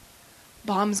traumatized.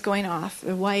 Bombs going off.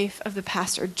 The wife of the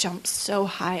pastor jumps so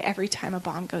high every time a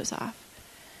bomb goes off.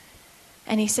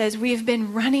 And he says, we have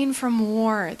been running from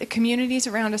war. The communities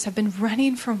around us have been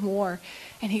running from war.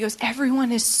 And he goes,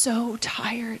 everyone is so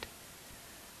tired.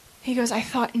 He goes, I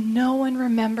thought no one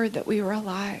remembered that we were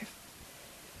alive.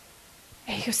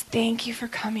 And he goes, thank you for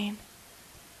coming.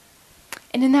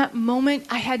 And in that moment,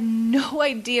 I had no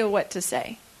idea what to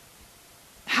say.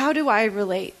 How do I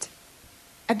relate?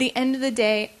 At the end of the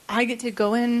day, I get to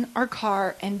go in our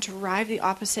car and drive the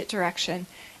opposite direction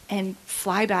and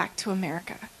fly back to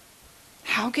America.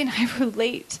 How can I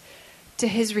relate to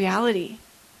his reality?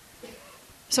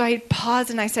 So I paused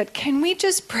and I said, can we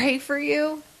just pray for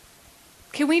you?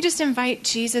 Can we just invite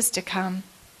Jesus to come?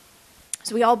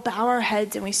 So we all bow our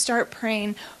heads and we start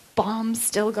praying, bombs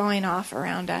still going off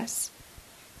around us.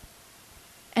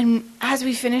 And as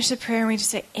we finish the prayer, we just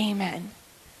say, amen.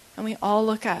 And we all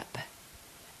look up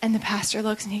And the pastor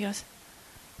looks and he goes,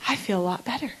 I feel a lot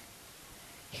better.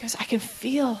 He goes, I can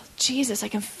feel Jesus. I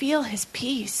can feel his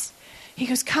peace. He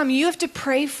goes, come, you have to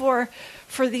pray for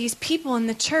these people in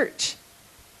the church.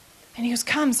 And he goes,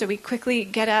 come. So we quickly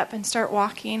get up and start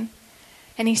walking.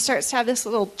 And he starts to have this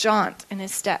little jaunt in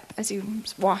his step as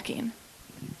he's walking.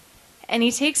 And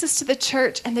he takes us to the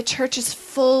church, and the church is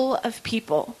full of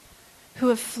people who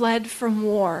have fled from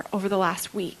war over the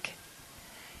last week.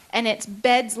 And it's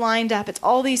beds lined up. It's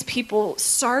all these people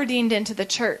sardined into the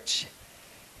church.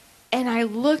 And I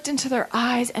looked into their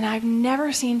eyes, and I've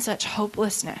never seen such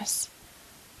hopelessness.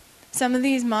 Some of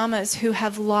these mamas who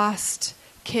have lost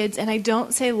kids, and I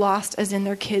don't say lost as in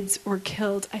their kids were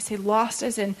killed. I say lost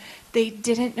as in they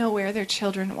didn't know where their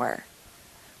children were.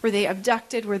 Were they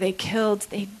abducted? Were they killed?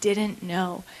 They didn't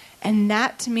know. And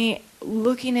that, to me,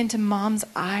 looking into mom's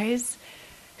eyes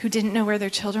who didn't know where their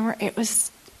children were, it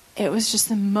was just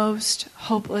the most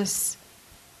hopeless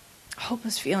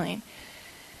feeling.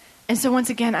 And so once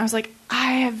again, I was like,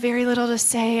 I have very little to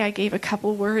say. I gave a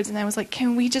couple words, and I was like,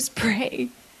 can we just pray?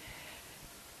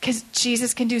 Because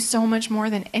Jesus can do so much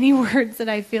more than any words that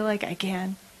I feel like I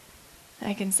can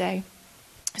say.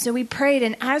 So we prayed,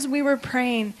 and as we were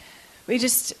praying, we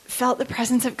just felt the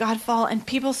presence of God fall, and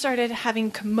people started having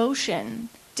commotion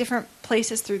different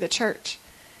places through the church.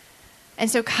 And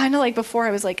so kind of like before,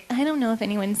 I was like, I don't know if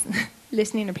anyone's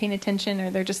listening or paying attention, or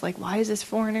they're just like, why is this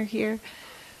foreigner here?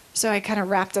 So I kind of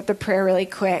wrapped up the prayer really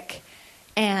quick,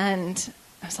 and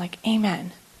I was like,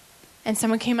 amen. And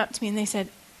someone came up to me and they said,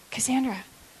 Cassandra,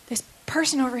 this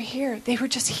person over here, they were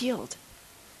just healed.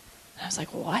 And I was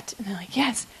like, what? And they're like,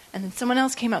 yes. And then someone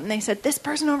else came up and they said, this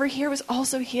person over here was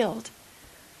also healed.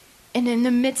 And in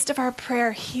the midst of our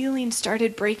prayer, healing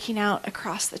started breaking out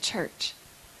across the church.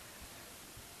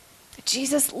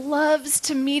 Jesus loves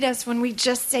to meet us when we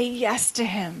just say yes to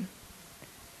him.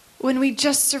 When we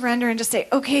just surrender and just say,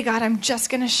 okay, God, I'm just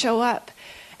going to show up,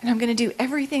 and I'm going to do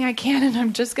everything I can, and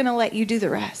I'm just going to let you do the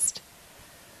rest.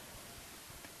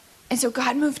 And so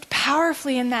God moved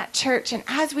powerfully in that church. And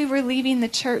as we were leaving the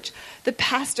church, the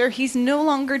pastor, he's no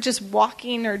longer just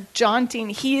walking or jaunting.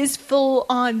 He is full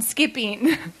on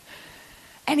skipping.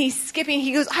 And he's skipping.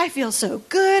 He goes, I feel so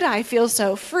good. I feel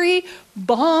so free.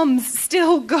 Bombs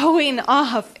still going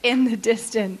off in the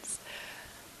distance.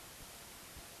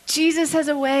 Jesus has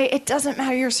a way. It doesn't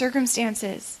matter your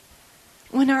circumstances.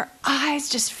 When our eyes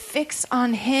just fix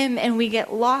on him and we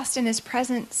get lost in his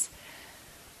presence,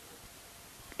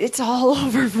 it's all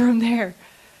over from there.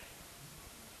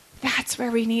 That's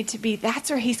where we need to be. That's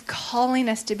where he's calling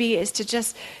us to be, is to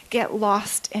just get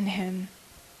lost in him.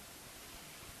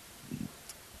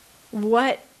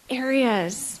 What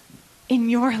areas in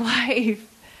your life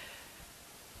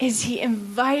is he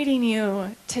inviting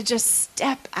you to just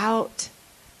step out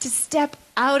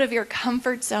of your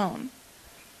comfort zone?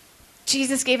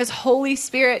 Jesus gave us Holy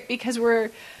Spirit because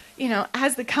we're,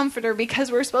 as the comforter,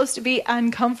 because we're supposed to be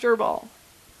uncomfortable.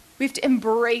 We have to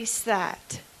embrace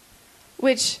that,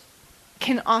 which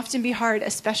can often be hard,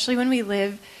 especially when we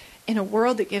live in a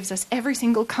world that gives us every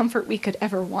single comfort we could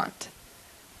ever want.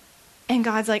 And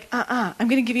God's like, I'm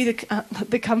going to give you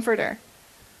the comforter,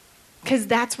 because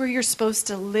that's where you're supposed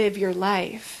to live your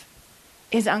life,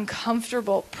 is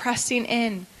uncomfortable, pressing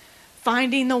in,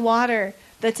 finding the water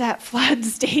that's at flood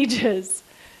stages.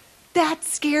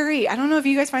 That's scary. I don't know if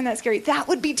you guys find that scary. That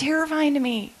would be terrifying to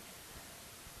me.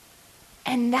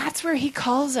 And that's where he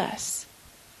calls us.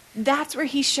 That's where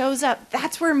he shows up.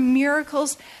 That's where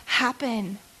miracles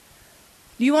happen.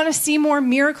 You want to see more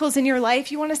miracles in your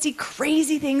life? You want to see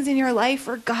crazy things in your life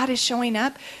where God is showing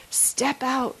up? Step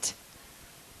out.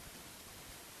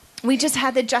 We just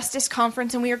had the Justice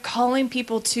Conference, and we are calling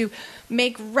people to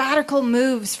make radical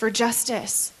moves for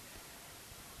justice.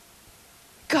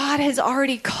 God has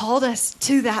already called us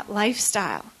to that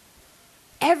lifestyle.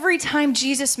 Every time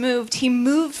Jesus moved, he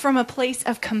moved from a place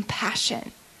of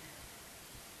compassion.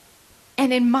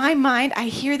 And in my mind, I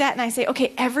hear that and I say,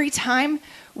 okay, every time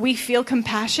we feel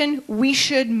compassion, we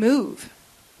should move.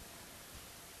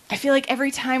 I feel like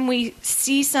every time we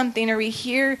see something or we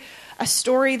hear a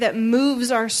story that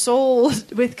moves our soul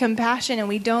with compassion and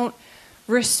we don't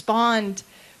respond,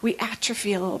 we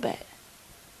atrophy a little bit.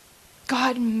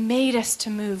 God made us to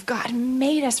move. God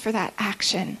made us for that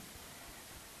action.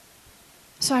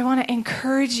 So I want to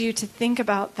encourage you to think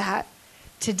about that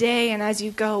today, and as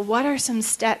you go, what are some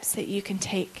steps that you can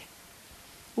take?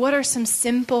 What are some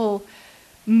simple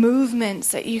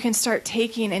movements that you can start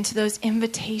taking into those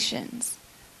invitations?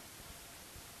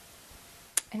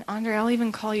 And Andre, I'll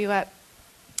even call you up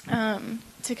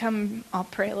to come. I'll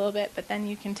pray a little bit, but then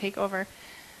you can take over.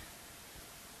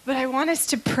 But I want us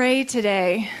to pray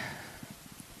today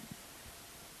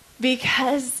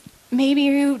Because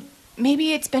maybe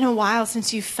it's been a while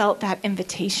since you felt that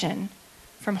invitation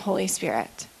from Holy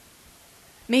Spirit.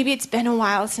 Maybe it's been a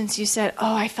while since you said,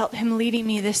 oh, I felt him leading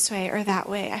me this way or that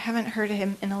way. I haven't heard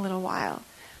him in a little while.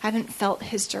 I haven't felt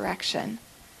his direction.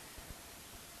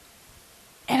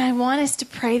 And I want us to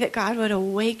pray that God would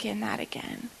awaken that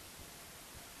again.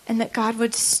 And that God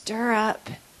would stir up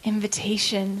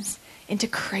invitations into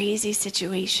crazy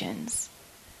situations.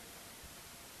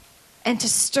 And to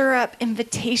stir up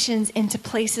invitations into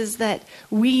places that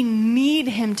we need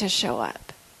him to show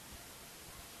up.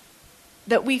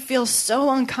 That we feel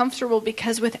so uncomfortable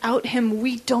because without him,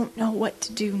 we don't know what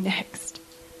to do next.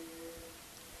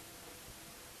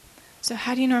 So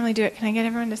how do you normally do it? Can I get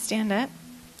everyone to stand up?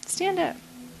 Stand up.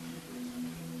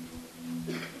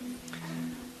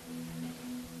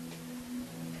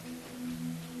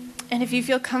 And if you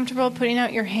feel comfortable putting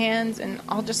out your hands, and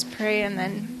I'll just pray and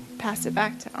then pass it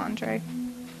back to Andre.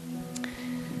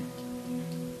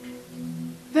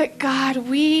 But God,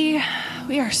 we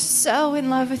are so in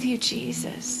love with you,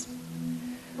 Jesus.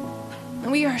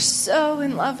 We are so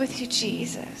in love with you,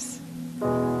 Jesus.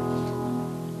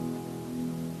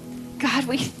 God,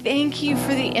 we thank you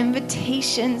for the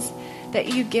invitations that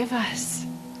you give us.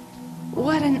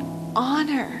 What an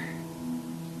honor.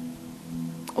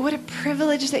 What a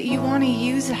privilege that you want to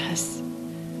use us.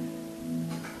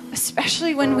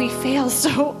 Especially when we fail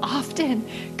so often.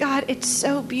 God, it's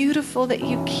so beautiful that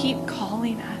you keep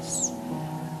calling us.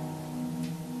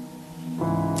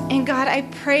 And God, I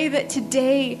pray that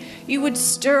today you would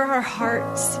stir our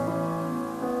hearts.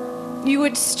 You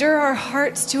would stir our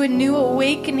hearts to a new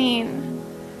awakening,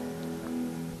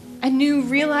 a new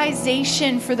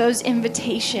realization for those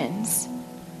invitations.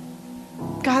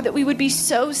 God, that we would be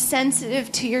so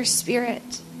sensitive to your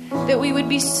Spirit, that we would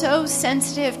be so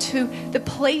sensitive to the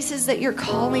places that you're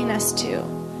calling us to,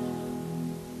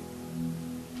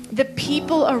 the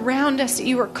people around us that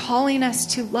you are calling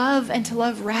us to love and to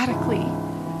love radically.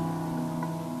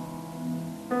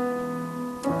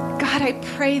 God, I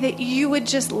pray that you would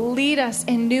just lead us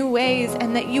in new ways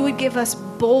and that you would give us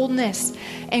boldness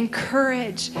and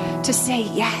courage to say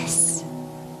yes.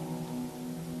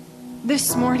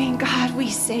 This morning, God, we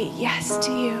say yes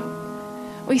to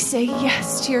you. We say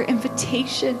yes to your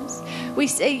invitations. We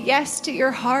say yes to your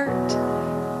heart.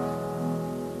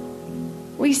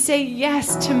 We say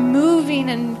yes to moving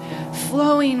and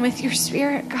flowing with your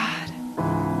Spirit, God.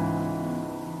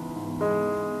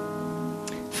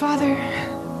 Father,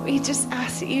 we just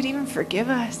ask that you'd even forgive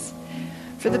us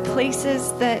for the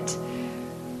places that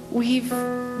we've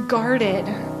guarded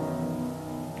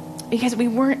because we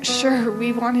weren't sure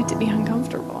we wanted to be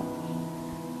uncomfortable.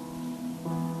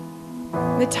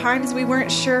 The times we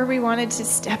weren't sure we wanted to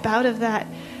step out of that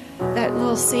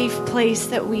little safe place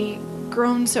that we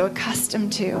grown so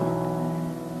accustomed to.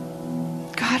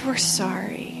 God, we're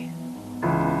sorry.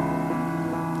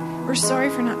 We're sorry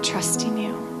for not trusting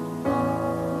you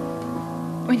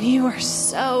when you are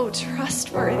so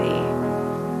trustworthy.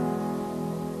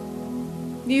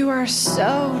 You are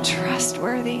so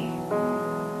trustworthy.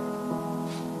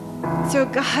 So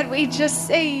God, we just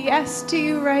say yes to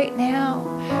you right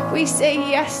now. We say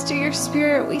yes to your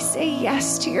Spirit. We say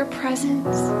yes to your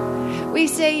presence. We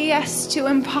say yes to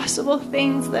impossible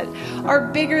things that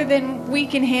are bigger than we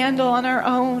can handle on our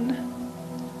own.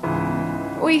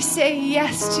 We say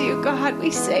yes to you, God.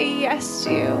 We say yes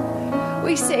to you.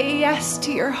 We say yes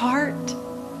to your heart.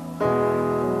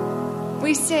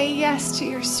 We say yes to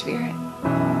your Spirit.